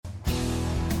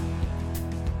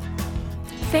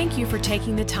Thank you for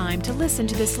taking the time to listen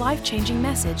to this life-changing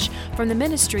message from the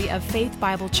ministry of Faith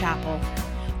Bible Chapel.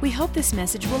 We hope this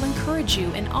message will encourage you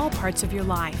in all parts of your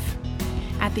life.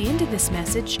 At the end of this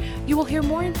message, you will hear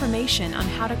more information on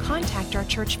how to contact our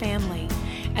church family,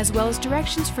 as well as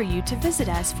directions for you to visit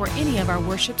us for any of our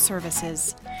worship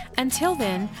services. Until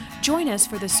then, join us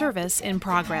for the service in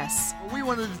progress. We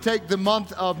wanted to take the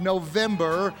month of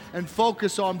November and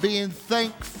focus on being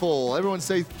thankful. Everyone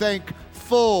say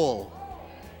thankful.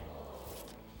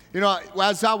 You know,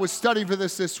 as I was studying for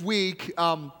this week,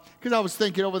 because I was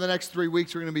thinking over the next 3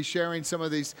 weeks, we're going to be sharing some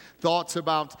of these thoughts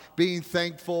about being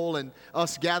thankful and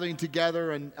us gathering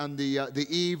together and on the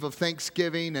eve of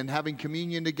Thanksgiving and having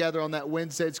communion together on that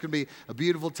Wednesday. It's going to be a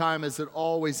beautiful time, as it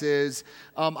always is.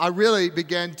 I really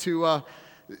began to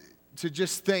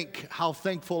just think how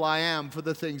thankful I am for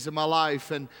the things in my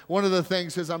life. And one of the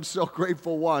things is I'm so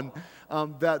grateful,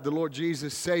 that the Lord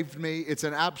Jesus saved me. It's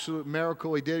an absolute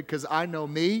miracle He did, because I know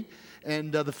me.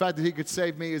 And the fact that He could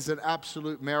save me is an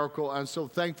absolute miracle. I'm so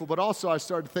thankful. But also I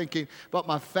started thinking about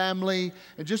my family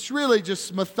and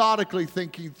just methodically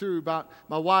thinking through about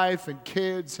my wife and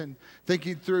kids and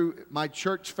thinking through my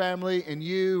church family and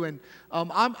you. And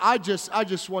I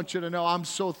just want you to know I'm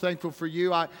so thankful for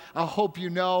you. I hope you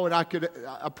know, and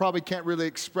I probably can't really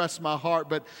express my heart,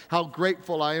 but how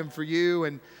grateful I am for you.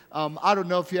 And I don't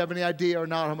know if you have any idea or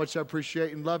not how much I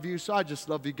appreciate and love you. So I just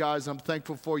love you guys. I'm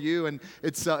thankful for you, and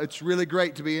it's really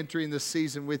great to be entering this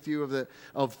season with you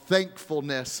of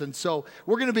thankfulness. And so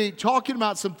we're going to be talking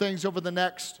about some things over the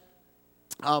next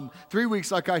 3 weeks,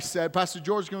 like I said. Pastor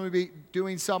George is going to be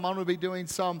doing some. I'm going to be doing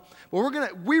some.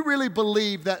 But we really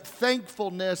believe that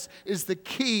thankfulness is the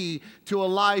key to a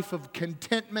life of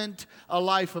contentment, a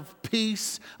life of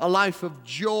peace, a life of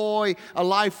joy, a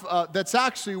life that's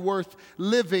actually worth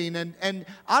living. And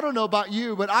I don't know about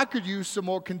you, but I could use some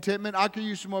more contentment. I could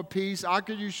use some more peace. I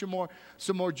could use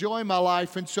some more joy in my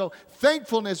life. And so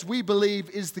thankfulness, we believe,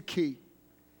 is the key.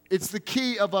 It's the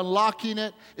key of unlocking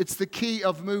it. It's the key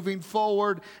of moving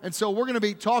forward. And so we're going to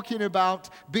be talking about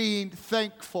being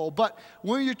thankful. But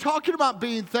when you're talking about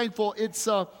being thankful, it's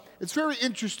very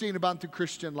interesting about the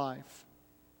Christian life.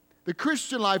 The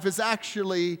Christian life is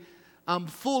actually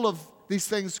full of these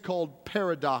things called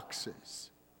paradoxes.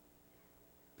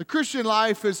 The Christian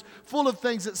life is full of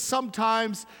things that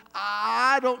sometimes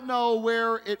I don't know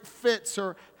where it fits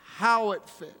or how it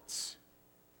fits.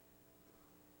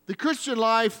 The Christian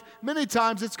life, many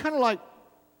times, it's kind of like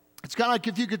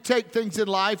if you could take things in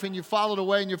life and you file it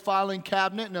away in your filing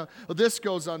cabinet. And this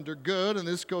goes under good, and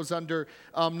this goes under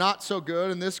not so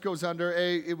good, and this goes under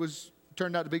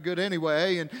turned out to be good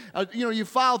anyway. And you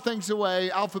file things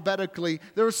away alphabetically.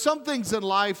 There are some things in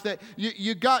life that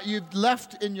you've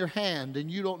left in your hand, and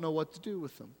you don't know what to do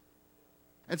with them.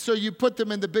 And so you put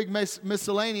them in the big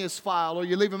miscellaneous file, or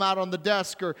you leave them out on the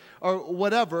desk or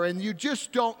whatever, and you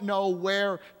just don't know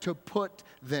where to put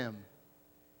them.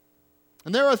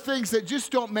 And there are things that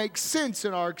just don't make sense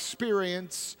in our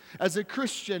experience as a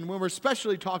Christian when we're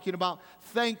especially talking about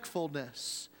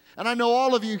thankfulness. And I know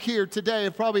all of you here today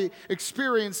have probably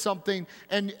experienced something,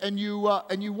 and you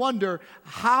wonder,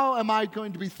 how am I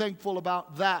going to be thankful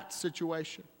about that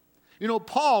situation? You know,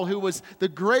 Paul, who was the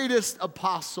greatest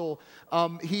apostle,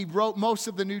 he wrote most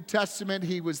of the New Testament.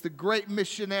 He was the great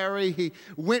missionary. He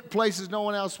went places no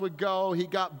one else would go. He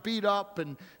got beat up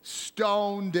and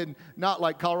stoned, and not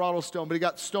like Colorado Stone, but he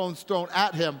got stones thrown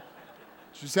at him.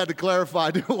 Just had to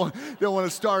clarify. Don't want to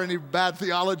start any bad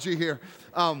theology here.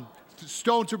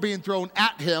 Stones were being thrown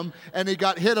at him, and he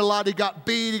got hit a lot. He got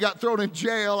beat. He got thrown in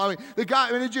jail.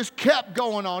 It just kept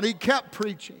going on. He kept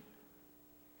preaching.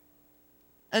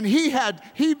 And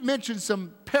he mentioned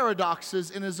some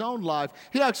paradoxes in his own life.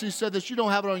 He actually said this. You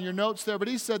don't have it on your notes there, but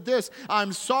he said this: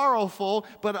 I'm sorrowful,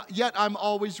 but yet I'm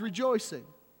always rejoicing.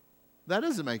 That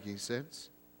doesn't make any sense.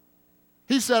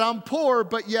 He said, I'm poor,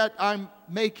 but yet I'm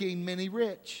making many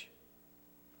rich.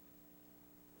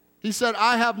 He said,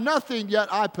 I have nothing, yet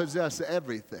I possess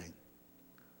everything.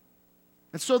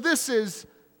 And so this is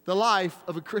the life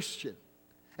of a Christian.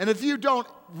 And if you don't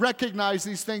recognize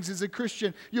these things as a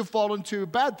Christian, you'll fall into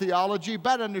bad theology,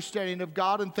 bad understanding of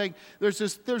God, and think there's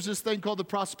this thing called the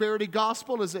prosperity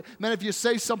gospel. If you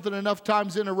say something enough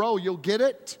times in a row, you'll get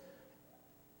it.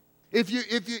 If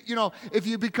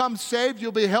you become saved,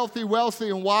 you'll be healthy, wealthy,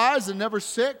 and wise, and never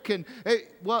sick. And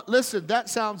listen, that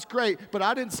sounds great, but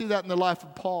I didn't see that in the life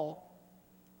of Paul.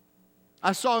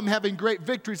 I saw him having great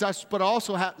victories, but I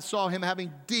also saw him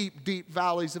having deep, deep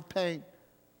valleys of pain.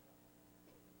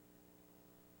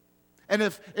 And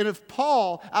if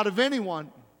Paul, out of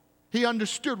anyone, he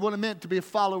understood what it meant to be a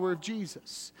follower of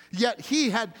Jesus. Yet he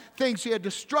had things he had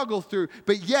to struggle through.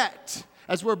 But yet,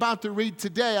 as we're about to read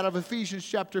today out of Ephesians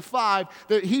chapter 5,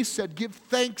 that he said, give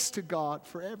thanks to God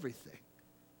for everything.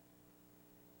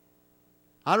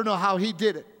 I don't know how he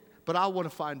did it, but I want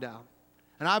to find out.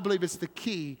 And I believe it's the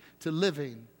key to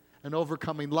living and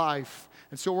overcoming life.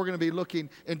 And so we're going to be looking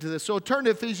into this. So turn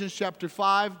to Ephesians chapter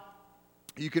 5.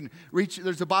 You can reach,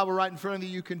 there's a Bible right in front of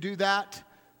you. You can do that.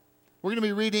 We're going to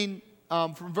be reading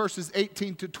from verses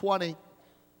 18 to 20.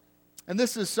 And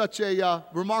this is such a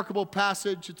remarkable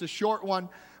passage. It's a short one,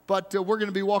 but we're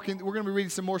going to be reading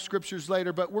some more scriptures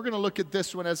later, but we're going to look at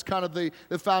this one as kind of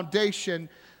the foundation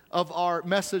of our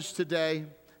message today.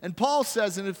 And Paul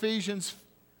says in Ephesians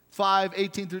 5,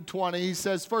 18 through 20, he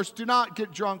says, first, do not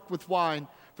get drunk with wine,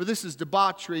 for this is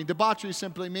debauchery. Debauchery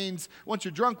simply means, once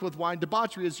you're drunk with wine,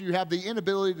 debauchery is you have the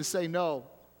inability to say no.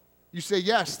 You say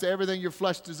yes to everything your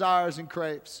flesh desires and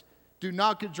craves. Do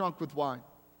not get drunk with wine.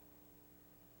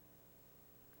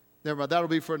 Never mind, that'll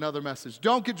be for another message.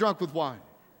 Don't get drunk with wine,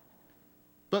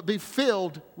 but be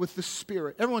filled with the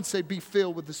Spirit. Everyone say, be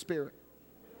filled with the Spirit.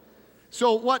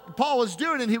 So what Paul was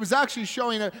doing, and he was actually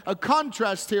showing a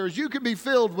contrast here, is you can be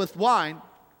filled with wine,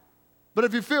 but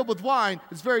if you're filled with wine,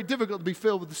 it's very difficult to be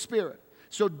filled with the Spirit.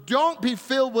 So don't be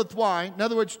filled with wine. In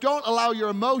other words, don't allow your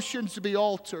emotions to be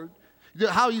altered,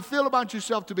 how you feel about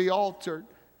yourself to be altered.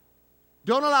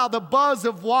 Don't allow the buzz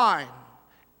of wine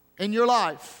in your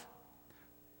life,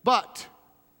 but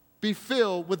be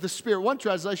filled with the Spirit. One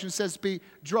translation says be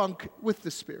drunk with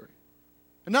the Spirit.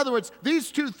 In other words,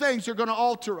 these two things are going to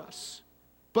alter us,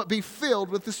 but be filled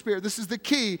with the Spirit. This is the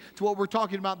key to what we're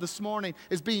talking about this morning,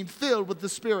 is being filled with the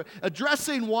Spirit.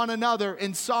 Addressing one another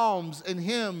in psalms and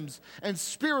hymns and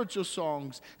spiritual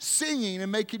songs, singing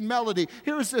and making melody.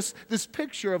 Here is this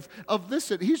picture of this.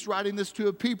 He's writing this to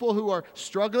a people who are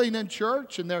struggling in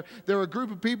church, and they're a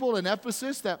group of people in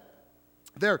Ephesus that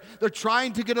they're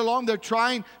trying to get along. They're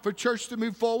trying for church to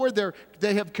move forward.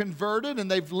 They have converted and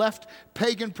they've left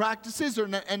pagan practices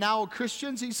and now are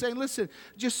Christians. He's saying, listen,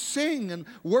 just sing and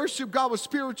worship God with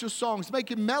spiritual songs,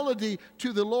 making melody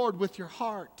to the Lord with your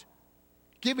heart.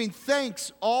 Giving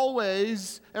thanks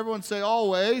always, everyone say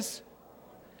always,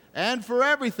 and for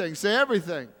everything, say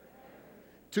everything,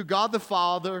 to God the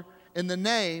Father in the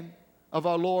name of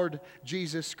our Lord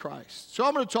Jesus Christ. So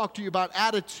I'm going to talk to you about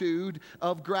attitude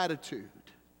of gratitude.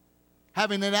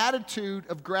 Having an attitude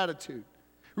of gratitude.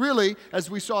 Really, as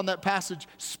we saw in that passage,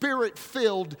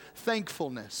 Spirit-filled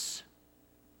thankfulness.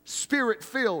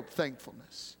 Spirit-filled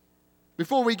thankfulness.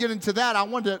 Before we get into that, I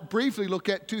want to briefly look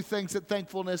at two things that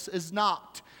thankfulness is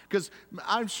not. Because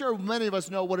I'm sure many of us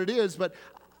know what it is, but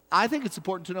I think it's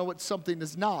important to know what something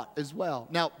is not as well.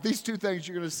 Now, these two things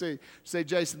you're going to say,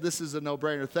 Jason, this is a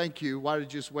no-brainer. Thank you. Why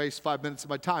did you just waste 5 minutes of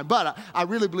my time? But I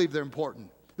really believe they're important.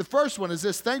 The first one is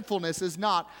this: thankfulness is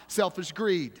not selfish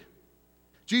greed.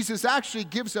 Jesus actually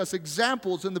gives us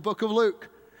examples in the book of Luke.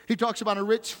 He talks about a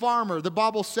rich farmer. The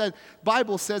Bible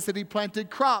says that he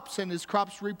planted crops and his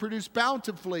crops reproduced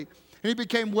bountifully. And he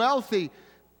became wealthy,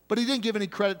 but he didn't give any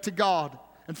credit to God.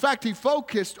 In fact, he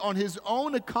focused on his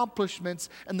own accomplishments,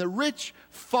 and the rich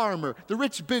farmer, the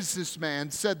rich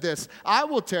businessman said this: I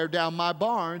will tear down my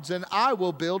barns, and I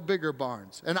will build bigger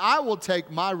barns. And I will take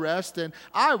my rest, and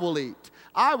I will eat.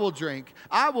 I will drink.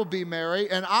 I will be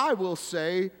merry, and I will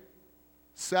say,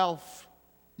 self,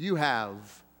 you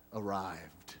have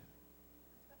arrived.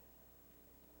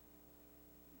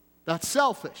 That's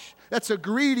selfish. That's a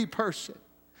greedy person.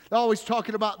 They're always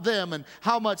talking about them and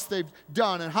how much they've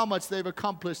done and how much they've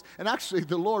accomplished. And actually,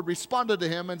 the Lord responded to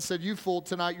him and said, you fool,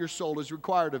 tonight your soul is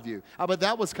required of you. But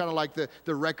that was kind of like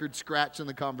the record scratch in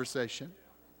the conversation.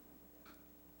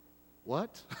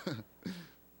 What?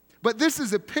 But this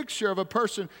is a picture of a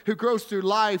person who goes through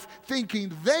life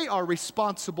thinking they are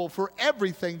responsible for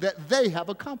everything that they have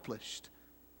accomplished.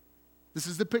 This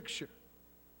is the picture.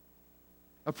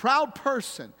 A proud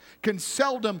person can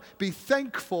seldom be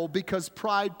thankful because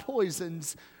pride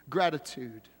poisons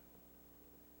gratitude.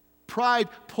 Pride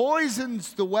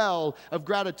poisons the well of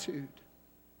gratitude.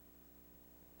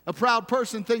 A proud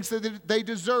person thinks that they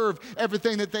deserve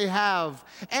everything that they have.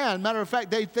 And, matter of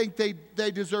fact, they think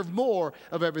they deserve more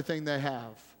of everything they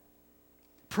have.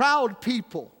 Proud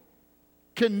people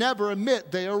can never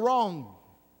admit they are wrong.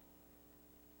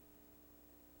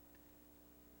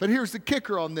 But here's the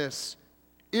kicker on this.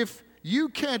 If you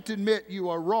can't admit you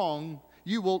are wrong,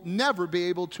 you will never be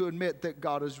able to admit that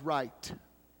God is right.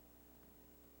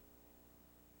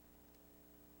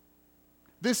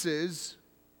 This is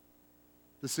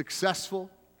the successful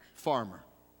farmer.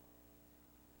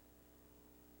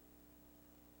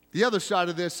 The other side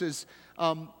of this is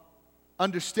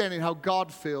understanding how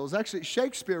God feels. Actually,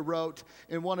 Shakespeare wrote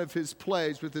in one of his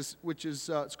plays, which is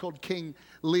it's called King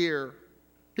Lear.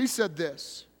 He said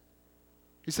this.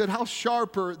 He said, how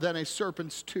sharper than a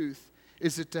serpent's tooth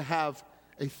is it to have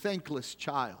a thankless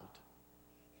child?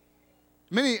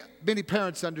 Many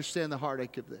parents understand the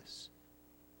heartache of this.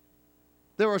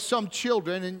 There are some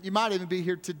children, and you might even be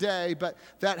here today, but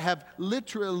that have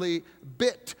literally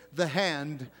bit the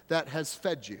hand that has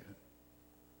fed you.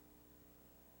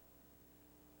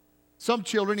 Some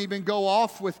children even go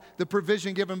off with the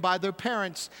provision given by their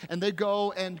parents, and they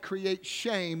go and create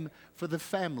shame for the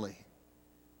family.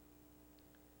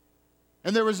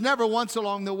 And there was never once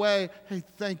along the way, hey,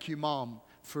 thank you, Mom,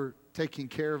 for taking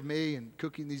care of me and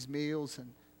cooking these meals.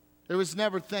 And there was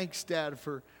never, thanks, Dad,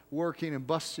 for working and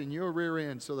busting your rear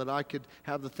end so that I could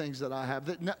have the things that I have.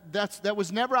 That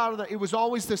was never out of that. It was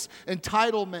always this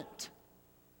entitlement.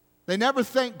 They never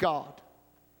thanked God.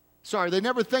 They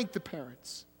never thanked the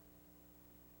parents.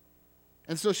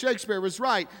 And so Shakespeare was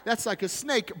right. That's like a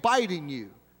snake biting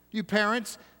you. You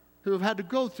parents who have had to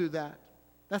go through that.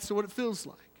 That's what it feels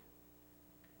like.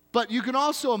 But you can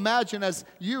also imagine, as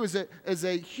you as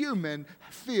a human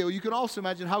feel, you can also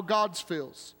imagine how God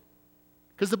feels.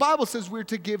 Because the Bible says we're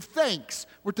to give thanks.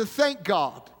 We're to thank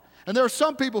God. And there are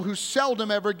some people who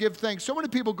seldom ever give thanks. So many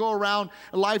people go around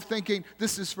life thinking,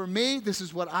 this is for me, this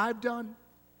is what I've done.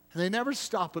 And they never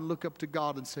stop and look up to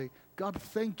God and say, God,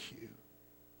 thank you.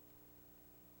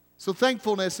 So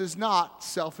thankfulness is not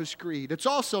selfish greed. It's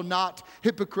also not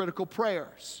hypocritical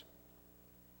prayers.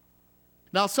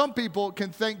 Now, some people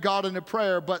can thank God in a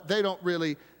prayer, but they don't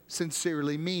really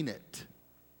sincerely mean it.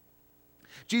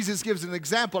 Jesus gives an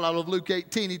example out of Luke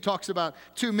 18. He talks about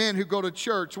two men who go to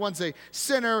church. One's a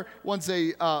sinner, one's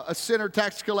a sinner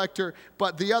tax collector,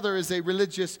 but the other is a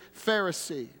religious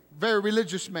Pharisee, very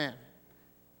religious man.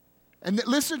 And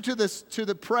listen to this, to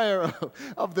the prayer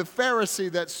of the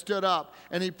Pharisee that stood up,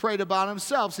 and he prayed about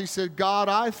himself. He said, God,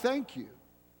 I thank you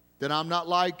that I'm not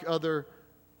like other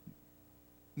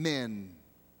men,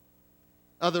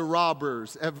 other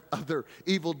robbers, other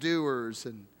evildoers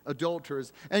and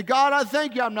adulterers. And God, I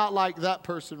thank you I'm not like that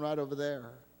person right over there.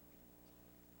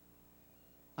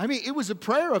 I mean, it was a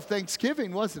prayer of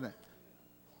thanksgiving, wasn't it?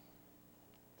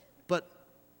 But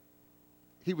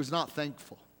he was not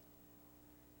thankful.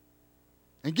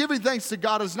 And giving thanks to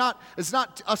God is not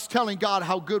us telling God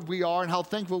how good we are and how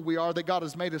thankful we are that God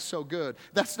has made us so good.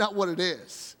 That's not what it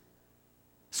is.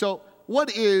 So,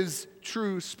 what is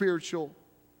true spiritual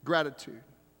gratitude?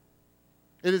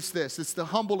 It is this. It's the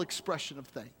humble expression of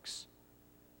thanks.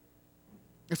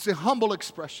 It's the humble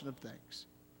expression of thanks.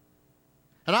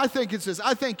 And I think it says,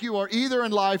 I think you are either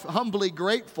in life humbly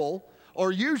grateful,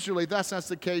 or usually, if that's not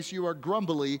the case, you are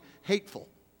grumbly hateful.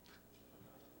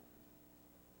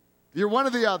 You're one or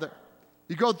the other.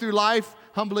 You go through life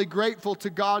humbly grateful to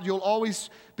God. You'll always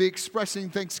be expressing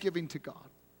thanksgiving to God.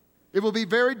 It will be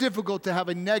very difficult to have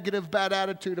a negative, bad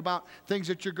attitude about things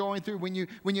that you're going through. When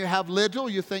you have little,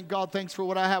 you think, God, thanks for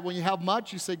what I have. When you have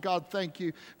much, you say, God, thank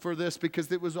you for this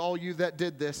because it was all you that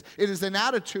did this. It is an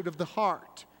attitude of the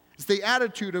heart. It's the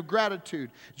attitude of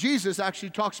gratitude. Jesus actually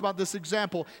talks about this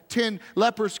example. 10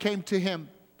 lepers came to him.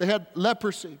 They had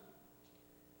leprosy.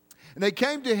 And they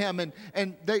came to him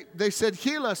and they said,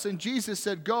 heal us. And Jesus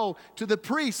said, go to the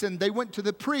priest. And they went to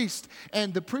the priest.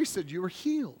 And the priest said, you are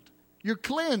healed. You're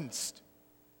cleansed.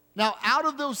 Now, out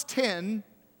of those 10,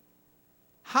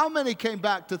 how many came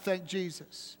back to thank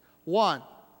Jesus? One.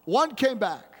 One came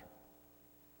back.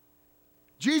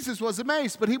 Jesus was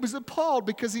amazed, but he was appalled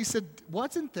because he said,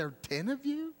 wasn't there 10 of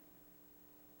you?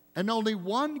 And only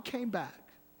one came back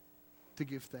to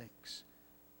give thanks.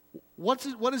 What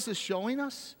is this showing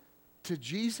us? To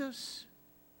Jesus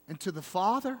and to the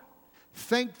Father,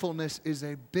 thankfulness is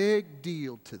a big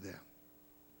deal to them.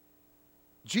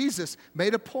 Jesus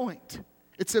made a point.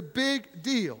 It's a big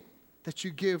deal that you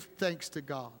give thanks to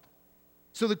God.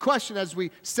 So the question as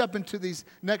we step into these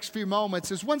next few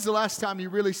moments is, when's the last time you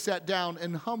really sat down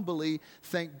and humbly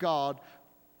thanked God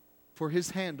for His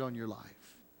hand on your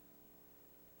life?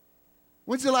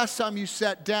 When's the last time you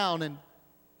sat down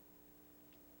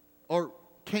or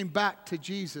came back to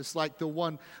Jesus like the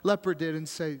one leper did and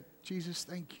say, Jesus,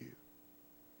 thank you.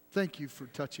 Thank you for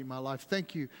touching my life.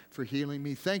 Thank you for healing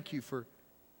me. Thank you for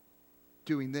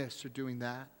doing this or doing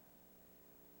that.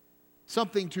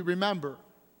 Something to remember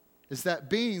is that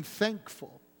being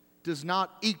thankful does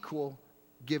not equal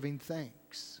giving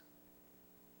thanks.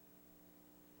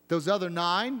 Those other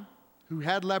 9 who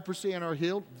had leprosy and are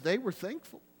healed, they were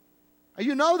thankful.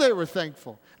 You know they were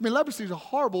thankful. I mean, leprosy is a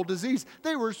horrible disease.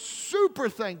 They were super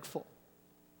thankful.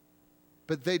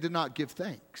 But they did not give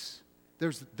thanks.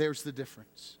 There's the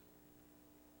difference.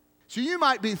 So you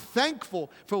might be thankful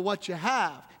for what you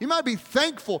have. You might be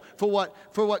thankful for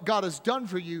what God has done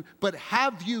for you, but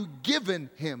have you given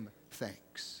him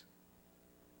thanks?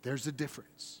 There's a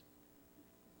difference.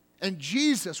 And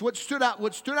Jesus, what stood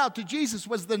out to Jesus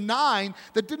was the 9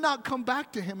 that did not come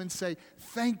back to him and say,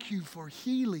 thank you for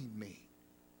healing me.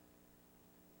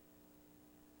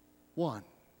 1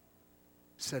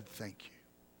 said thank you.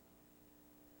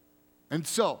 And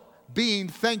so, being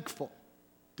thankful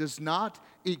does not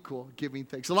equal giving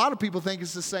thanks. A lot of people think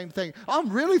it's the same thing. I'm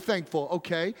really thankful.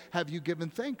 Okay, have you given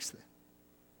thanks then?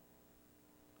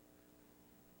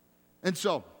 And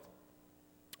so,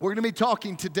 we're going to be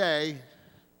talking today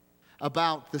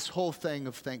about this whole thing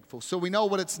of thankful. So we know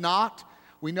what it's not.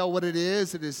 We know what it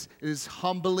is. It is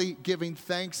humbly giving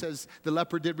thanks as the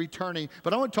leper did returning.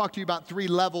 But I want to talk to you about 3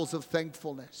 levels of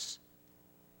thankfulness.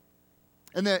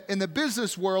 In the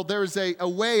business world, there is a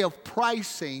way of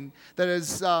pricing that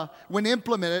is, when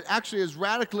implemented, actually has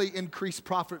radically increased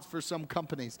profits for some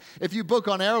companies. If you book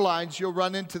on airlines, you'll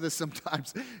run into this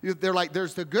sometimes. They're like,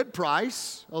 there's the good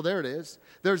price. Oh, there it is.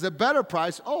 There's a better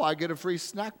price. Oh, I get a free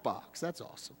snack box. That's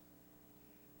awesome.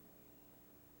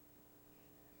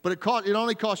 But it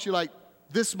only costs you like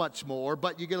this much more,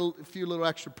 but you get a few little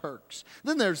extra perks.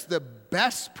 Then there's the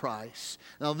best price.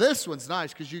 Now this one's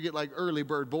nice because you get like early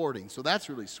bird boarding, so that's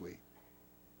really sweet.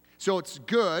 So it's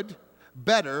good,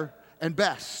 better, and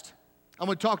best. I'm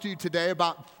going to talk to you today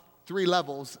about 3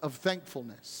 levels of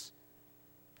thankfulness.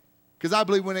 Because I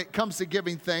believe when it comes to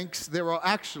giving thanks, there are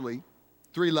actually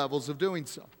 3 levels of doing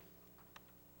so.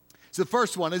 So the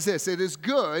first one is this. It is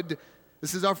good.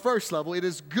 This is our first level. It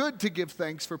is good to give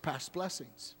thanks for past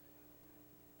blessings.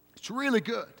 It's really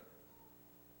good.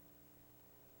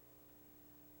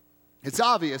 It's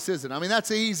obvious, isn't it? I mean,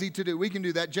 that's easy to do. We can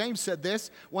do that. James said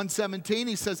this, 1:17.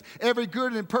 He says, every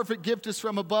good and perfect gift is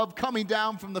from above, coming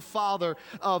down from the Father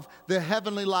of the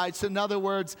heavenly lights. In other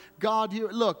words, God,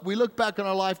 we look back on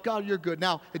our life, God, you're good.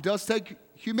 Now, it does take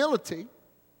humility,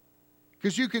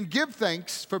 because you can give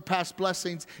thanks for past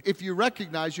blessings if you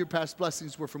recognize your past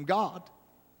blessings were from God.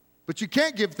 But you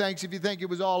can't give thanks if you think it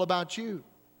was all about you.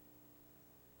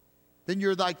 Then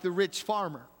you're like the rich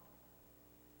farmer,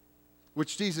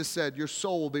 which Jesus said, your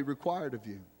soul will be required of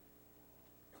you.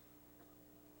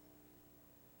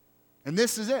 And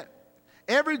this is it.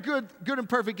 Every good and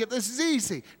perfect gift, this is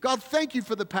easy. God, thank you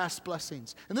for the past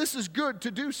blessings. And this is good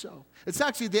to do so. It's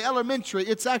actually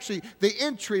the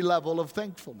entry level of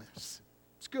thankfulness.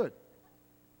 It's good.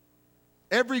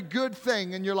 Every good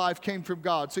thing in your life came from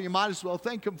God, so you might as well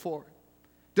thank him for it.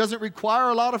 Does it require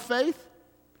a lot of faith?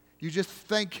 You just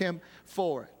thank him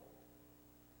for it.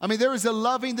 I mean,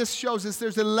 this shows us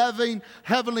there's a loving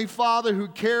Heavenly Father who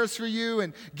cares for you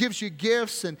and gives you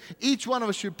gifts, and each one of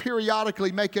us should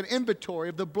periodically make an inventory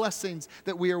of the blessings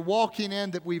that we are walking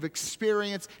in, that we've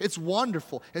experienced. It's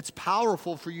wonderful. It's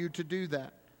powerful for you to do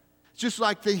that. It's just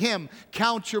like the hymn,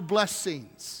 Count Your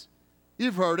Blessings.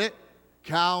 You've heard it.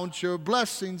 Count your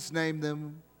blessings, name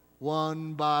them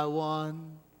one by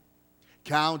one.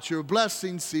 Count your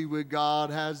blessings, see what God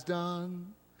has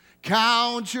done.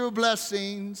 Count your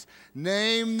blessings,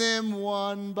 name them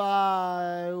one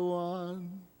by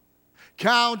one.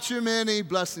 Count your many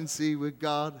blessings, see what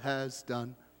God has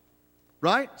done.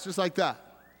 Right? It's just like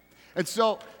that. And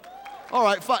so, all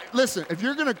right, fine. Listen, if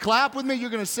you're going to clap with me,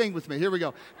 you're going to sing with me. Here we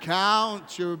go.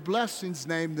 Count your blessings,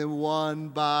 name them one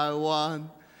by one.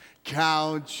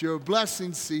 Count your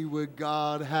blessings, see what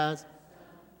God has.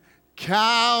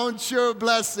 Count your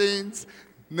blessings,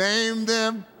 name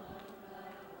them.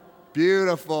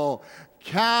 Beautiful.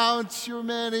 Count your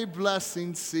many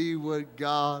blessings, see what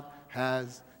God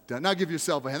has done. Now give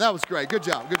yourself a hand. That was great. Good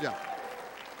job. Good job.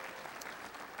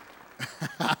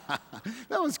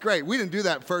 That was great. We didn't do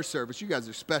that first service. You guys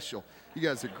are special. You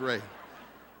guys are great.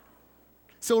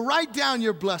 So write down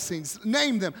your blessings.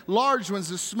 Name them. Large ones,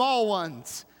 the small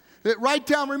ones. Write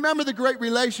down, remember the great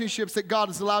relationships that God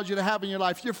has allowed you to have in your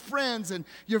life, your friends and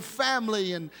your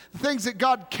family and things that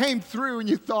God came through and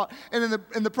you thought, and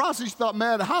in the process you thought,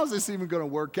 man, how is this even going to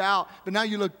work out? But now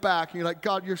you look back and you're like,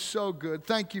 God, you're so good.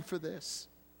 Thank you for this.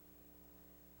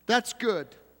 That's good.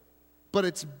 But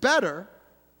it's better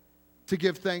to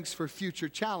give thanks for future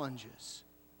challenges.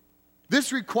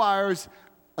 This requires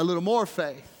a little more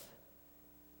faith.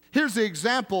 Here's the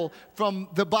example from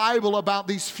the Bible about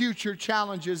these future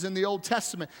challenges in the Old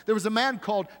Testament. There was a man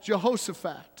called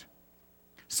Jehoshaphat.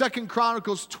 2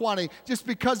 Chronicles 20. Just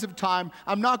because of time,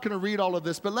 I'm not going to read all of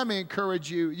this, but let me encourage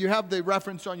you. You have the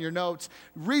reference on your notes.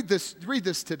 Read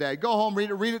this today. Go home,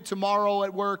 read it tomorrow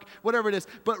at work, whatever it is.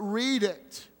 But read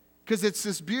it. because it's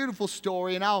this beautiful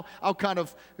story, and I'll kind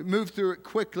of move through it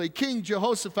quickly. King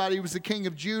Jehoshaphat, he was the king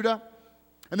of Judah.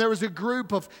 And there was a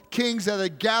group of kings that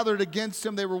had gathered against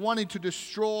him. They were wanting to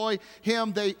destroy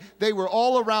him. They were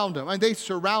all around him, and they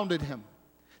surrounded him.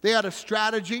 They had a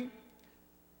strategy.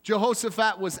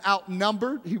 Jehoshaphat was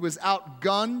outnumbered. He was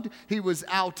outgunned. He was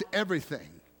out everything.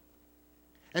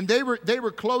 And they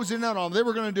were closing in on him. They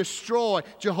were going to destroy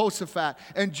Jehoshaphat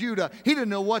and Judah. He didn't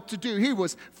know what to do. He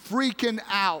was freaking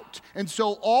out. And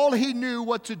so all he knew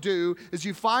what to do, as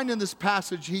you find in this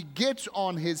passage, he gets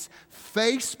on his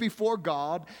face before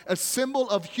God, a symbol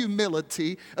of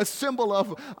humility, a symbol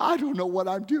of, I don't know what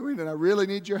I'm doing and I really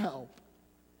need your help.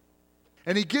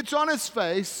 And he gets on his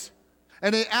face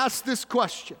and he asks this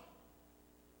question: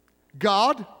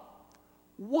 God,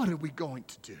 what are we going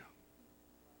to do?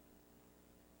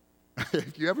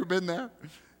 Have you ever been there?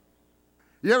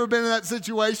 You ever been in that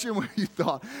situation where you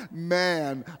thought,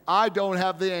 man, I don't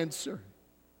have the answer?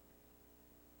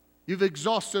 You've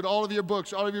exhausted all of your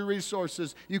books, all of your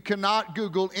resources. You cannot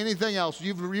Google anything else.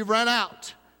 You've run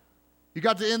out. You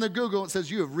got to the end of Google and it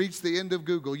says you have reached the end of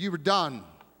Google. You were done.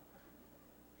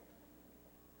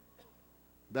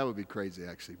 That would be crazy,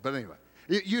 actually. But anyway,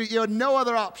 you had no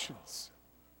other options.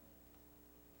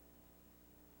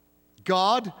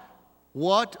 God,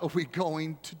 what are we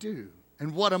going to do?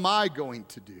 And what am I going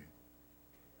to do?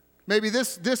 Maybe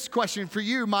this question for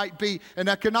you might be an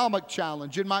economic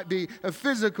challenge. It might be a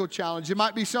physical challenge. It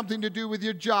might be something to do with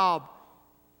your job.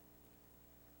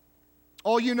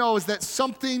 All you know is that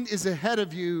something is ahead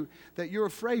of you that you're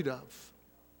afraid of.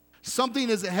 Something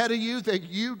is ahead of you that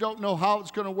you don't know how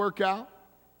it's going to work out.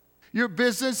 Your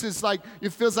business is like,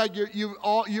 it feels like you're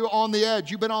on the edge.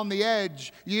 You've been on the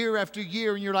edge year after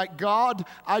year, and you're like, God,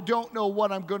 I don't know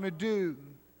what I'm going to do.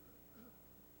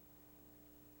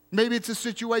 Maybe it's a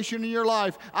situation in your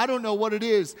life. I don't know what it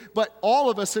is. But all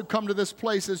of us have come to this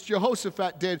place as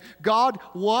Jehoshaphat did. God,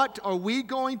 what are we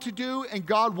going to do? And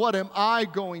God, what am I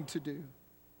going to do?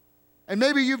 And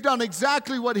maybe you've done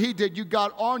exactly what he did. You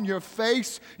got on your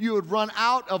face. You had run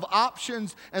out of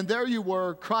options. And there you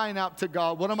were crying out to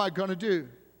God, what am I going to do?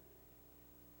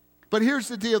 But here's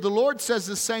the deal. The Lord says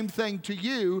the same thing to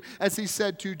you as he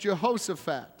said to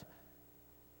Jehoshaphat.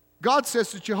 God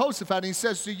says to Jehoshaphat, and he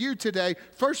says to you today,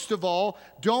 first of all,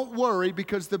 don't worry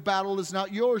because the battle is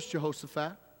not yours,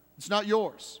 Jehoshaphat. It's not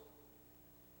yours.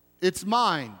 It's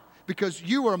mine. Because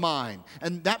you are mine.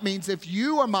 And that means if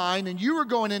you are mine and you are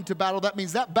going into battle, that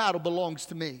means that battle belongs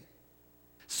to me.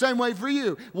 Same way for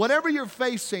you. Whatever you're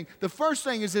facing, the first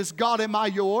thing is this: God, am I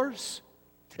yours?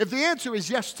 If the answer is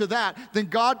yes to that, then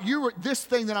God, this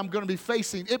thing that I'm going to be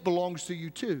facing, it belongs to you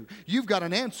too. You've got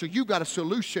an answer. You've got a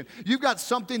solution. You've got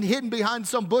something hidden behind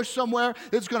some bush somewhere.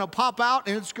 It's going to pop out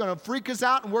and it's going to freak us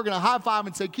out, and we're going to high five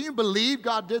and say, can you believe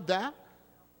God did that?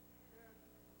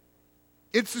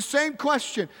 It's the same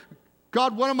question.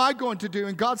 God, what am I going to do?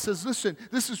 And God says, listen,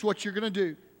 this is what you're going to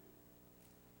do.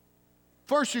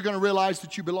 First, you're going to realize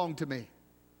that you belong to me.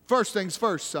 First things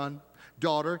first, son,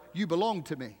 daughter, you belong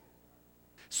to me.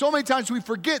 So many times we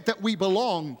forget that we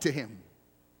belong to him.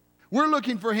 We're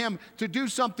looking for him to do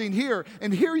something here.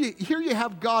 And here you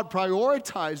have God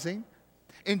prioritizing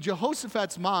in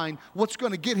Jehoshaphat's mind what's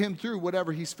going to get him through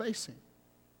whatever he's facing.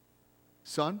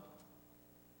 Son,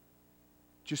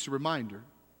 just a reminder,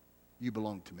 you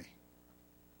belong to me.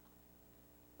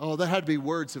 Oh, that had to be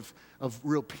words of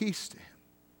real peace to him.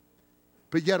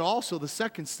 But yet also the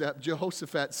second step,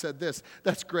 Jehoshaphat said this: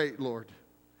 that's great, Lord.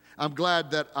 I'm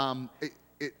glad that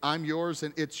I'm yours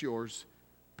and it's yours.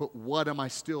 But what am I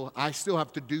still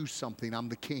have to do something. I'm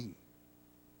the king.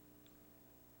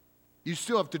 You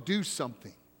still have to do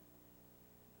something.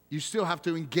 You still have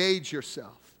to engage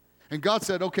yourself. And God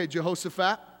said, okay,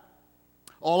 Jehoshaphat,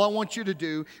 all I want you to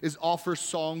do is offer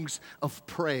songs of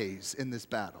praise in this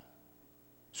battle.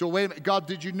 So wait a minute, God,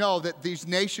 did you know that these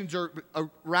nations are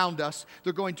around us?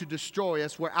 They're going to destroy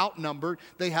us. We're outnumbered.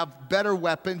 They have better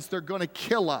weapons. They're going to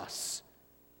kill us.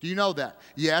 Do you know that?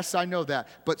 Yes, I know that.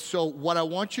 But so what I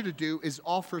want you to do is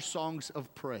offer songs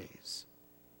of praise.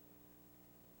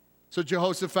 So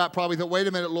Jehoshaphat probably thought, wait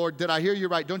a minute, Lord, did I hear you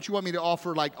right? Don't you want me to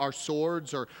offer like our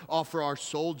swords or offer our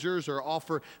soldiers or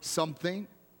offer something?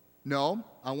 No,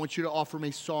 I want you to offer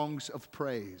me songs of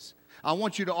praise. I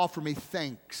want you to offer me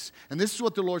thanks. And this is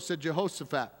what the Lord said,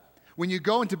 Jehoshaphat. When you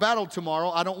go into battle tomorrow,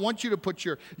 I don't want you to put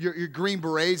your green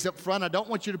berets up front. I don't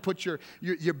want you to put your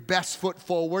best foot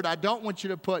forward. I don't want you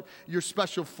to put your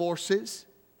special forces.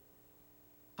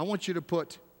 I want you to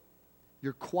put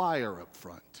your choir up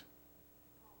front.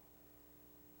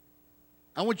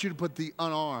 I want you to put the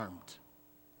unarmed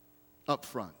up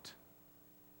front.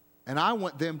 And I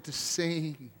want them to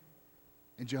sing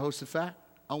And Jehoshaphat,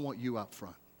 I want you out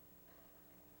front.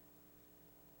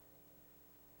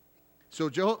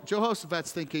 So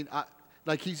Jehoshaphat's thinking,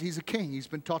 like he's a king. He's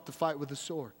been taught to fight with a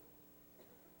sword.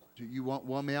 You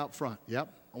want me out front?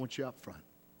 Yep, I want you out front.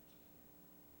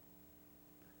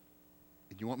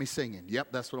 And you want me singing? Yep,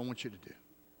 that's what I want you to do.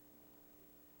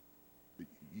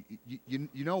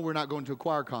 You know we're not going to a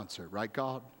choir concert, right,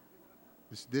 God?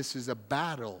 This is a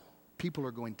battle. People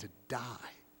are going to die.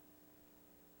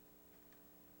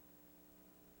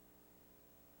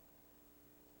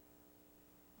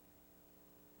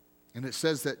 And it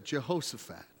says that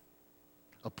Jehoshaphat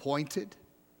appointed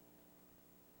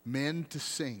men to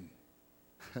sing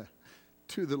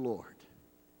to the Lord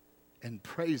and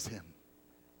praise him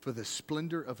for the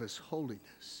splendor of his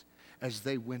holiness as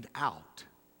they went out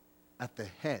at the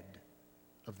head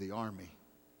of the army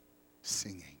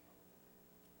singing.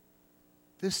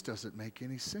 This doesn't make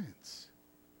any sense.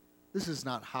 This is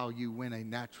not how you win a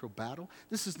natural battle.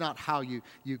 This is not how you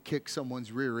kick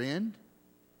someone's rear end.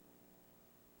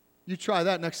 You try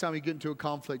that next time you get into a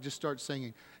conflict, just start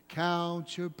singing,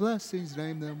 count your blessings,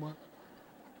 name them what.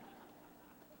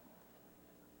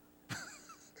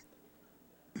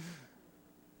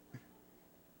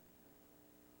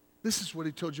 This is what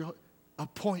he told you.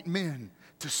 Appoint men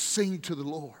to sing to the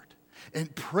Lord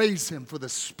and praise him for the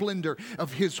splendor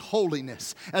of his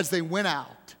holiness as they went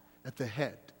out at the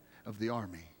head of the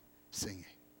army singing.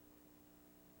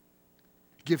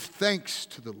 Give thanks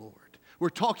to the Lord. We're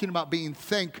talking about being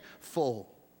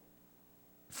thankful,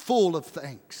 full of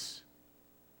thanks.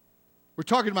 We're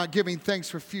talking about giving thanks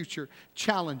for future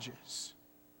challenges.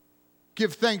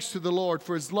 Give thanks to the Lord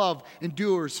for his love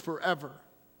endures forever.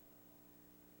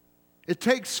 It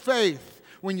takes faith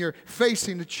when you're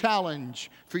facing a challenge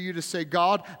for you to say,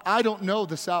 God, I don't know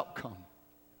this outcome,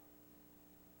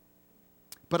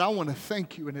 but I want to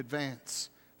thank you in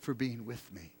advance for being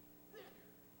with me.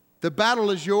 The battle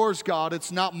is yours, God.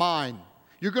 It's not mine.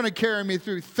 You're going to carry me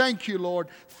through. Thank you, Lord.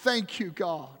 Thank you,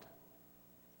 God.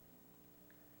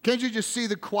 Can't you just see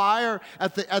the choir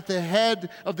at the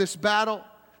head of this battle?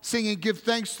 Singing, give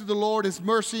thanks to the Lord, his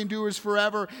mercy endures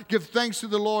forever. Give thanks to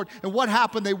the Lord. And what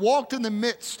happened? They walked in the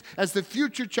midst as the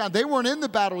future child. They weren't in the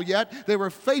battle yet. They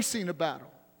were facing a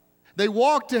battle. They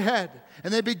walked ahead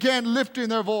and they began lifting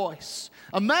their voice.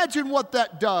 Imagine what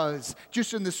that does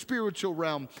just in the spiritual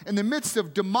realm, in the midst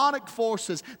of demonic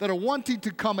forces that are wanting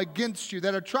to come against you,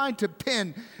 that are trying to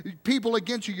pin people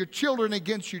against you, your children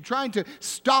against you, trying to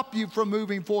stop you from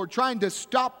moving forward, trying to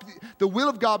stop the will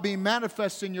of God being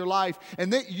manifest in your life,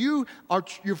 and that you're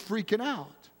freaking out.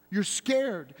 You're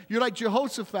scared. You're like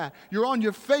Jehoshaphat. You're on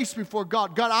your face before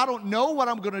God. God, I don't know what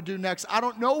I'm going to do next. I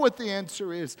don't know what the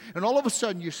answer is. And all of a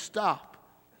sudden you stop.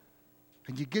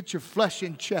 And you get your flesh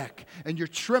in check. And you're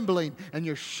trembling and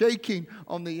you're shaking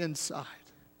on the inside.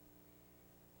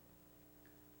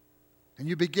 And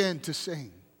you begin to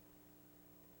sing.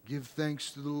 Give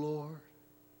thanks to the Lord,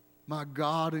 my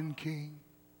God and King.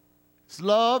 His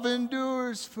love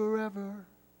endures forever.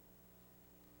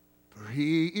 For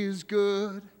he is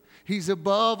good. He's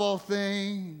above all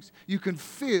things. You can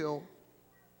feel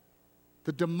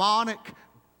the demonic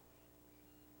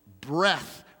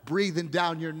breath breathing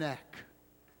down your neck.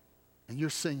 And you're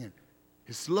singing,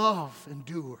 his love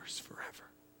endures forever.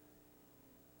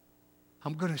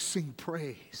 I'm going to sing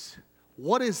praise.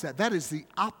 What is that? That is the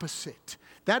opposite.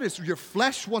 That is, your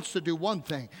flesh wants to do one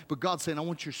thing, but God's saying, I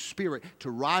want your spirit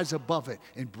to rise above it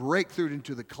and break through it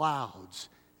into the clouds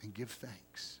and give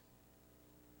thanks.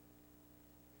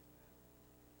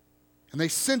 And they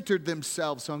centered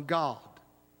themselves on God.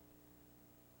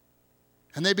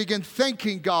 And they began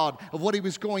thanking God of what he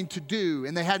was going to do,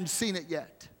 and they hadn't seen it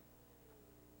yet.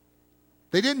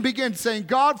 They didn't begin saying,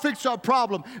 God, fix our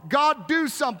problem. God, do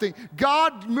something.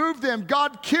 God, move them.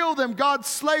 God, kill them. God,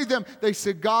 slay them. They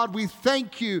said, God, we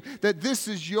thank you that this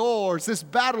is yours. This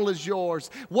battle is yours.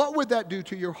 What would that do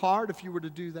to your heart if you were to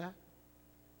do that?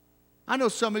 I know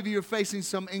some of you are facing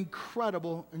some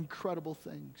incredible, incredible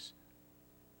things.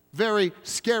 Very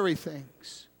scary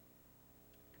things.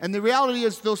 And the reality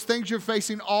is those things you're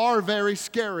facing are very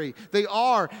scary. They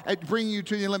are at bringing you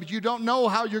to your limit. You don't know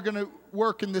how you're going to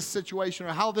work in this situation or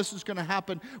how this is going to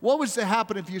happen. What was to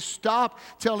happen if you stopped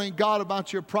telling God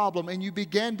about your problem and you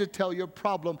began to tell your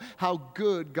problem how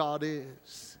good God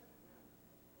is?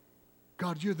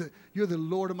 God, you're the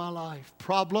Lord of my life.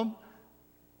 Problem?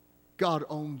 God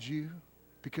owns you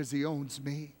because he owns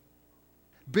me.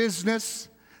 Business?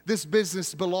 This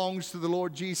business belongs to the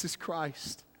Lord Jesus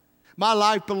Christ. My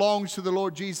life belongs to the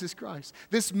Lord Jesus Christ.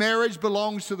 This marriage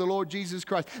belongs to the Lord Jesus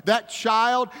Christ. That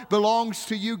child belongs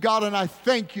to you, God, and I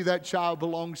thank you that child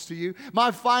belongs to you.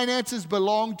 My finances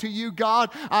belong to you, God.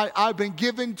 I've been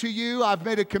given to you. I've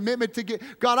made a commitment to give.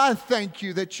 God, I thank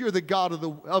you that you're the God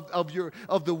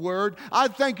of the Word. I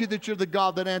thank you that you're the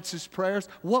God that answers prayers.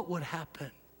 What would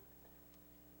happen?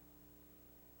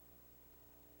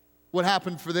 What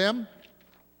happened for them?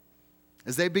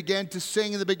 As they began to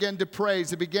sing and they began to praise,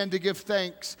 they began to give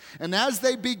thanks. And as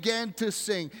they began to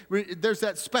sing, there's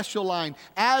that special line,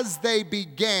 as they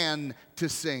began to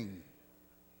sing.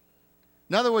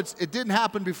 In other words, it didn't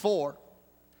happen before,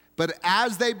 but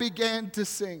as they began to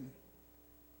sing,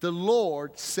 the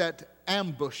Lord set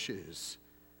ambushes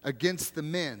against the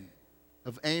men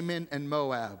of Ammon and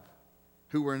Moab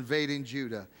who were invading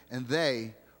Judah, and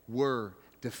they were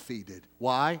defeated.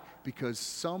 Why? Because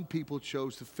some people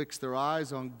chose to fix their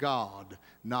eyes on God,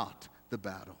 not the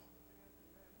battle.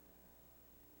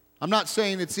 I'm not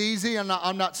saying it's easy. I'm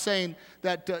not saying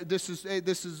that this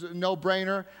is a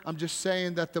no-brainer. I'm just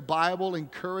saying that the Bible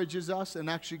encourages us and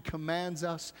actually commands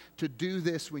us to do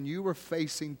this when you are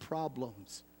facing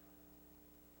problems.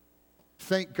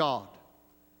 Thank God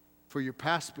for your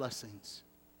past blessings.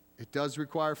 It does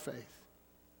require faith.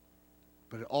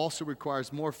 But it also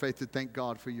requires more faith to thank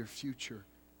God for your future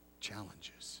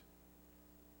challenges.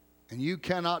 And you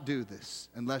cannot do this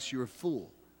unless you are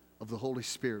full of the Holy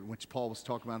Spirit, which Paul was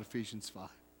talking about in Ephesians 5.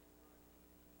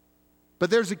 But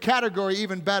there's a category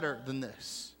even better than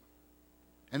this.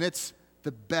 And it's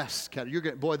the best category.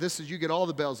 You get all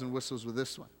the bells and whistles with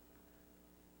this one.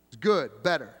 It's good,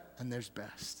 better, and there's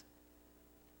best.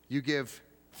 You give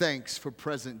thanks for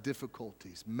present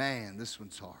difficulties. Man, this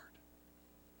one's hard.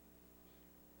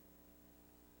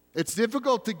 It's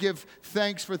difficult to give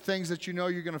thanks for things that you know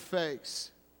you're going to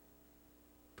face.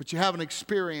 But you haven't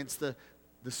experienced the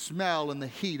smell and the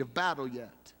heat of battle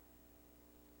yet.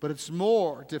 But it's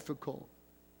more difficult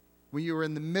when you're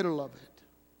in the middle of it.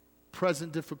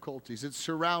 Present difficulties. It's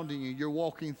surrounding you. You're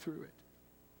walking through it.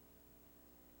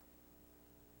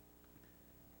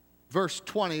 Verse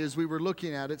 20, as we were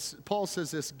looking at it, Paul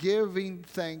says this, giving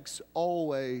thanks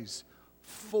always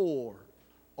for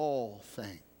all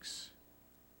things.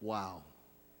 Wow.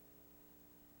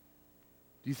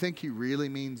 Do you think he really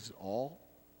means all?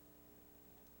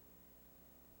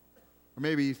 Or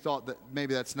maybe you thought that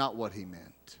maybe that's not what he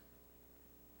meant.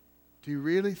 Do you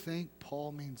really think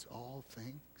Paul means all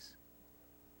things?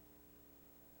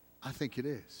 I think it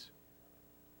is.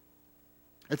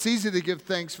 It's easy to give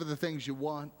thanks for the things you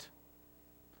want,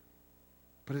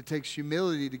 but it takes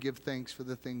humility to give thanks for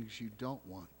the things you don't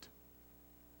want.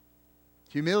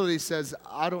 Humility says,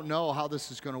 I don't know how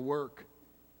this is going to work,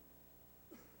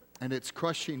 and it's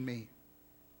crushing me,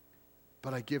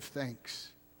 but I give thanks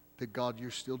that God, you're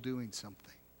still doing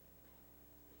something.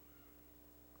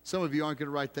 Some of you aren't going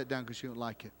to write that down because you don't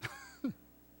like it.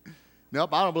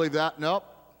 Nope, I don't believe that. Nope,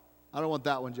 I don't want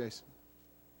that one, Jason.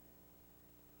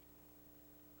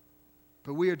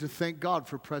 But we are to thank God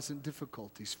for present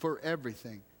difficulties, for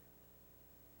everything.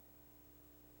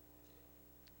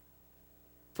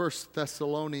 1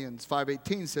 Thessalonians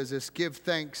 5:18 says this, give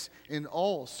thanks in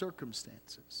all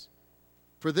circumstances.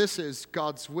 For this is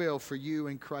God's will for you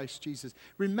in Christ Jesus.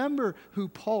 Remember who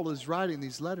Paul is writing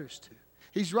these letters to.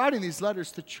 He's writing these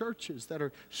letters to churches that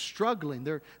are struggling.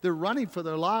 They're running for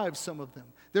their lives, some of them.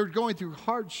 They're going through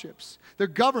hardships. Their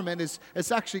government is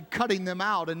actually cutting them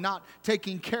out and not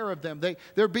taking care of them.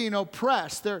 They're being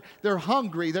oppressed. They're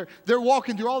hungry. They're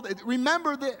walking through all that.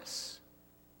 Remember this.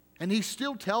 And he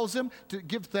still tells them to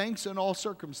give thanks in all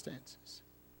circumstances.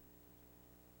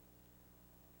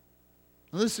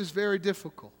 Now, this is very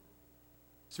difficult.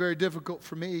 It's very difficult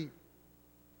for me.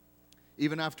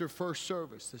 Even after first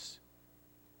service, this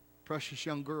precious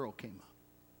young girl came up.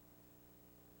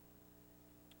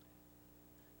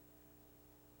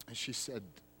 And she said,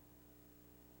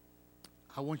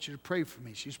 I want you to pray for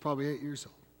me. She's probably 8 years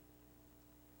old.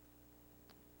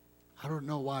 I don't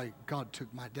know why God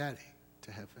took my daddy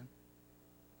to heaven.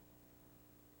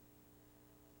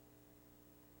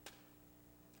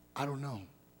 I don't know.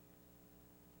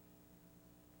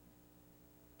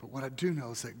 But what I do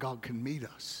know is that God can meet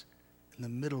us in the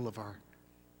middle of our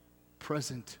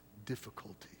present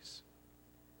difficulties.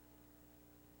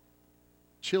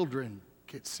 Children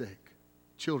get sick.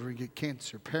 Children get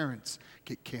cancer. Parents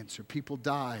get cancer. People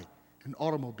die in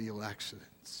automobile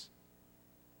accidents.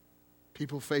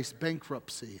 People face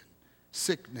bankruptcy and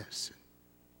sickness.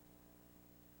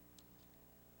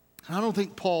 And I don't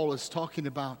think Paul is talking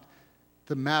about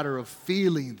the matter of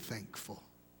feeling thankful.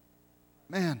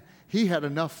 Man, he had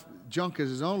enough junk in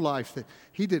his own life that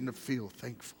he didn't feel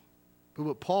thankful. But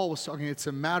what Paul was talking, it's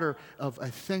a matter of a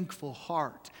thankful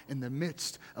heart in the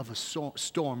midst of a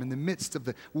storm, in the midst of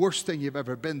the worst thing you've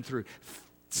ever been through.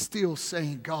 Still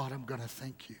saying, God, I'm going to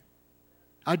thank you.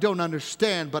 I don't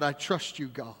understand, but I trust you,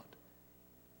 God.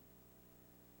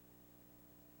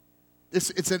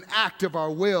 It's an act of our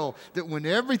will that when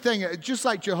everything, just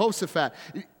like Jehoshaphat,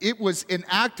 it was an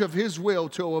act of his will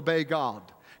to obey God.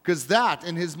 Because that,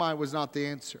 in his mind, was not the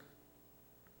answer.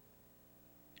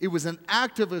 It was an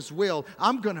act of his will.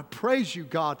 I'm going to praise you,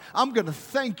 God. I'm going to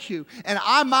thank you. And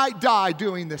I might die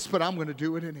doing this, but I'm going to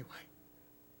do it anyway.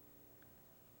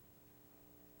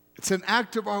 It's an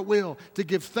act of our will to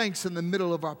give thanks in the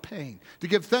middle of our pain, to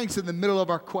give thanks in the middle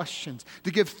of our questions,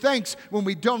 to give thanks when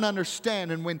we don't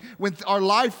understand and when our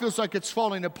life feels like it's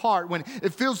falling apart, when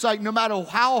it feels like no matter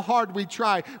how hard we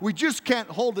try, we just can't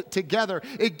hold it together.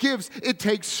 It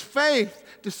takes faith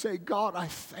to say, God, I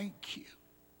thank you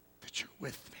that you're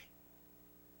with me.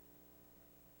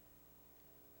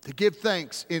 To give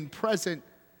thanks in present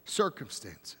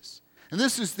circumstances. And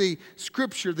this is the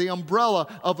scripture, the umbrella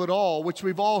of it all, which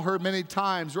we've all heard many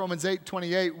times. Romans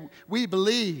 8:28, we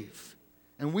believe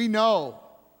and we know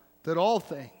that all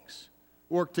things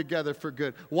work together for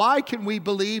good. Why can we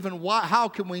believe and how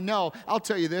can we know? I'll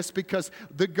tell you this, because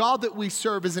the God that we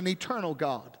serve is an eternal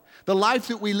God. The life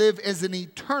that we live is an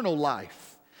eternal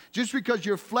life. Just because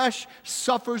your flesh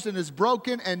suffers and is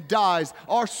broken and dies,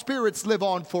 our spirits live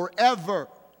on forever.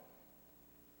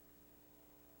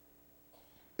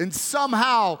 And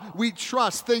somehow we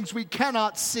trust things we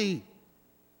cannot see.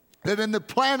 That in the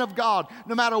plan of God,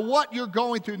 no matter what you're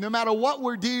going through, no matter what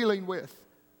we're dealing with,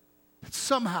 that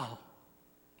somehow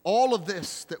all of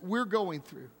this that we're going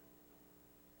through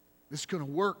is going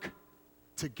to work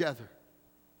together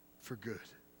for good.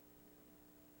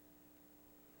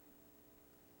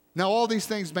 Now, all these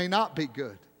things may not be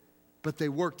good, but they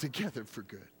work together for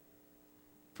good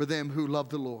for them who love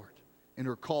the Lord and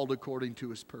are called according to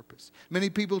his purpose. Many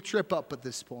people trip up at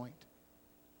this point.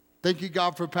 Thanking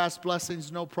God for past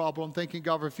blessings, no problem. Thanking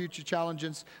God for future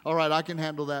challenges, all right, I can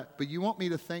handle that. But you want me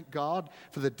to thank God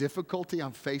for the difficulty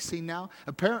I'm facing now?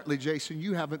 Apparently, Jason,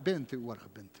 you haven't been through what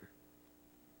I've been through.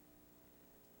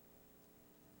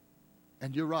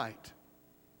 And you're right.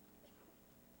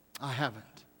 I haven't.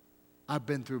 I've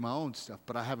been through my own stuff,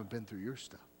 but I haven't been through your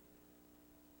stuff.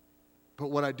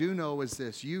 But what I do know is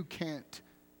this: you can't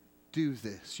do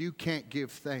this. You can't give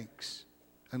thanks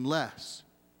unless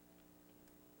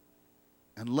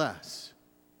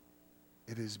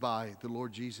it is by the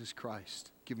Lord Jesus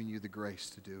Christ giving you the grace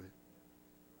to do it.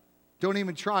 Don't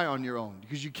even try on your own,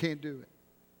 because you can't do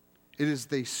it. It is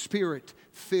the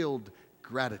Spirit-filled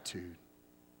gratitude.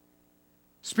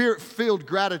 Spirit-filled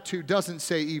gratitude doesn't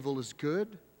say evil is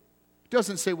good. It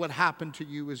doesn't say what happened to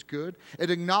you is good.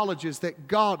 It acknowledges that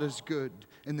God is good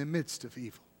in the midst of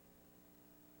evil.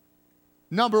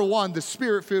 Number one, the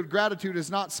Spirit-filled gratitude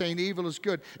is not saying evil is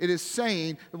good. It is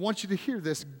saying, I want you to hear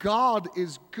this, God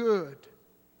is good.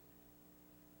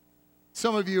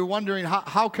 Some of you are wondering,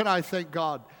 how can I thank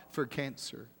God for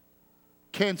cancer?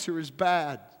 Cancer is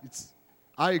bad.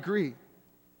 I agree.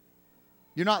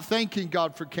 You're not thanking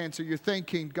God for cancer. You're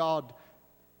thanking God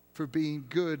for being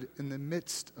good in the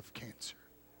midst of cancer.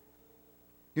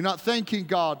 You're not thanking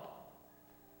God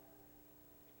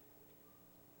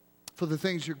for the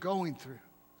things you're going through.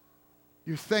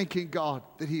 You're thanking God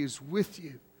that he is with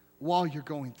you while you're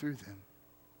going through them.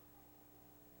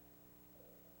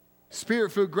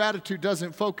 Spirit-filled gratitude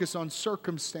doesn't focus on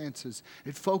circumstances.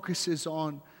 It focuses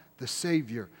on the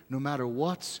Savior, no matter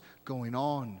what's going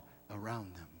on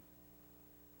around them.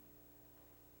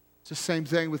 It's the same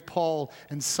thing with Paul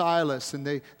and Silas, and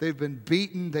they've been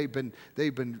beaten, they've been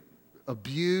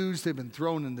abused, they've been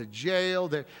thrown into jail,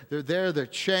 they're there, they're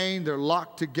chained, they're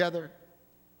locked together.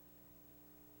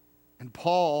 And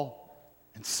Paul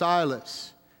and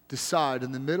Silas decide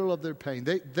in the middle of their pain,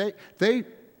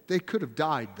 they could have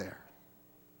died there.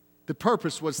 The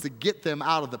purpose was to get them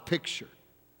out of the picture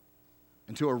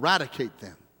and to eradicate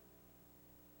them.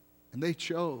 And they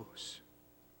chose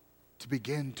to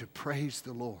begin to praise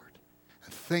the Lord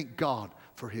and thank God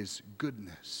for his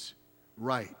goodness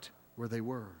right where they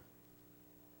were.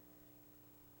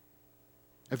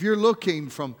 If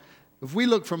we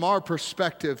look from our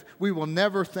perspective, we will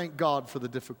never thank God for the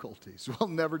difficulties. We'll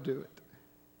never do it.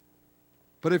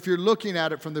 But if you're looking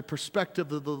at it from the perspective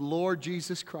of the Lord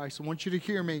Jesus Christ, I want you to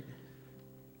hear me,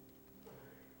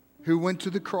 who went to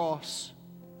the cross,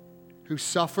 who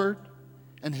suffered,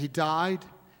 and he died,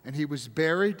 and he was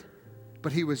buried,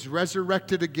 but he was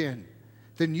resurrected again,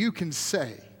 then you can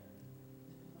say,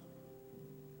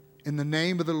 in the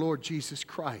name of the Lord Jesus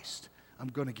Christ, I'm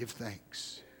going to give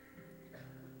thanks.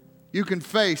 You can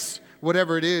face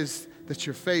whatever it is that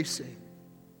you're facing.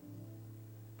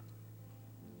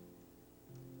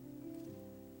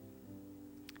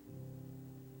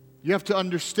 You have to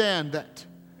understand that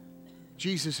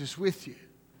Jesus is with you.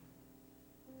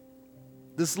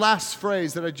 This last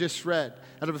phrase that I just read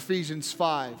out of Ephesians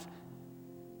 5,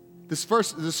 this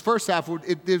first half,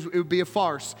 it would be a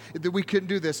farce. That we couldn't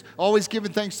do this. Always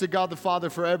giving thanks to God the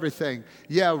Father for everything.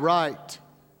 Yeah, right.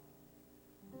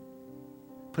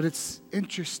 But it's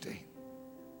interesting.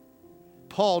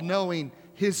 Paul, knowing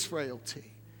his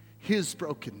frailty, his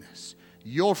brokenness,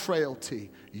 your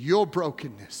frailty, your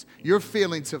brokenness, your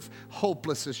feelings of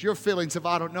hopelessness, your feelings of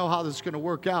I don't know how this is going to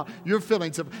work out, your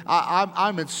feelings of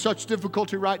I'm in such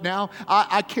difficulty right now,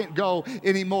 I can't go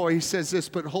anymore. He says this,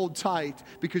 but hold tight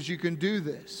because you can do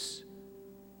this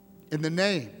in the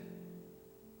name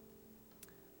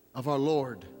of our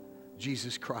Lord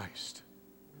Jesus Christ.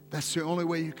 That's the only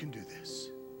way you can do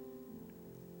this.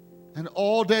 And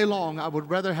all day long, I would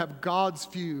rather have God's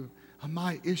view of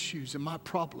my issues and my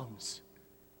problems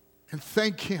and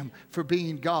thank Him for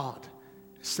being God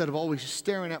instead of always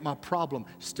staring at my problem,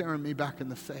 staring me back in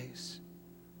the face.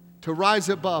 To rise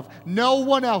above. No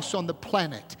one else on the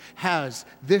planet has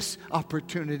this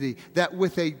opportunity that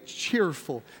with a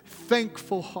cheerful,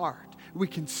 thankful heart, we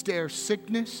can stare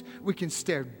sickness, we can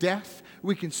stare death,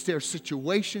 we can stare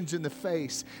situations in the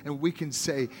face, and we can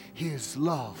say, His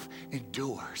love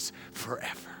endures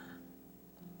forever.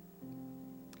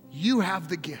 You have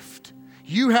the gift.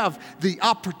 You have the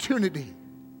opportunity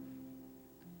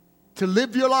to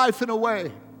live your life in a way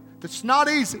that's not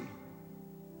easy,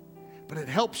 but it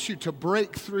helps you to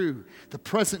break through the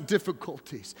present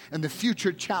difficulties and the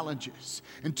future challenges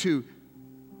into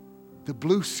the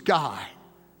blue sky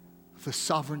of the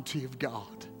sovereignty of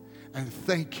God and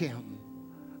thank Him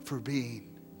for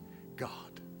being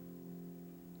God.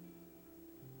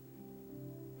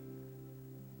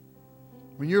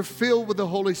 When you're filled with the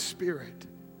Holy Spirit,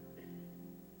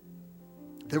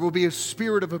 there will be a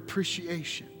spirit of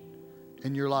appreciation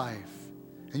in your life.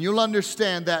 And you'll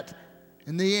understand that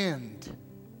in the end,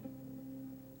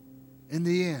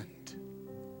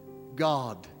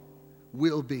 God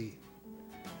will be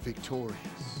victorious.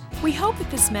 We hope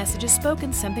that this message has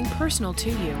spoken something personal to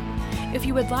you. If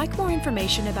you would like more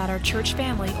information about our church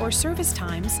family or service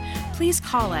times, please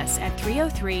call us at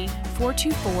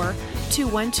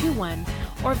 303-424-2121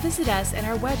 or visit us at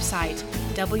our website,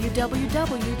 www.fbci.org.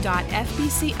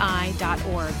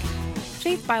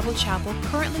 Faith Bible Chapel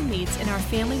currently meets in our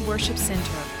Family Worship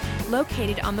Center,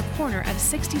 located on the corner of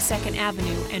 62nd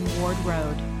Avenue and Ward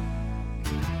Road.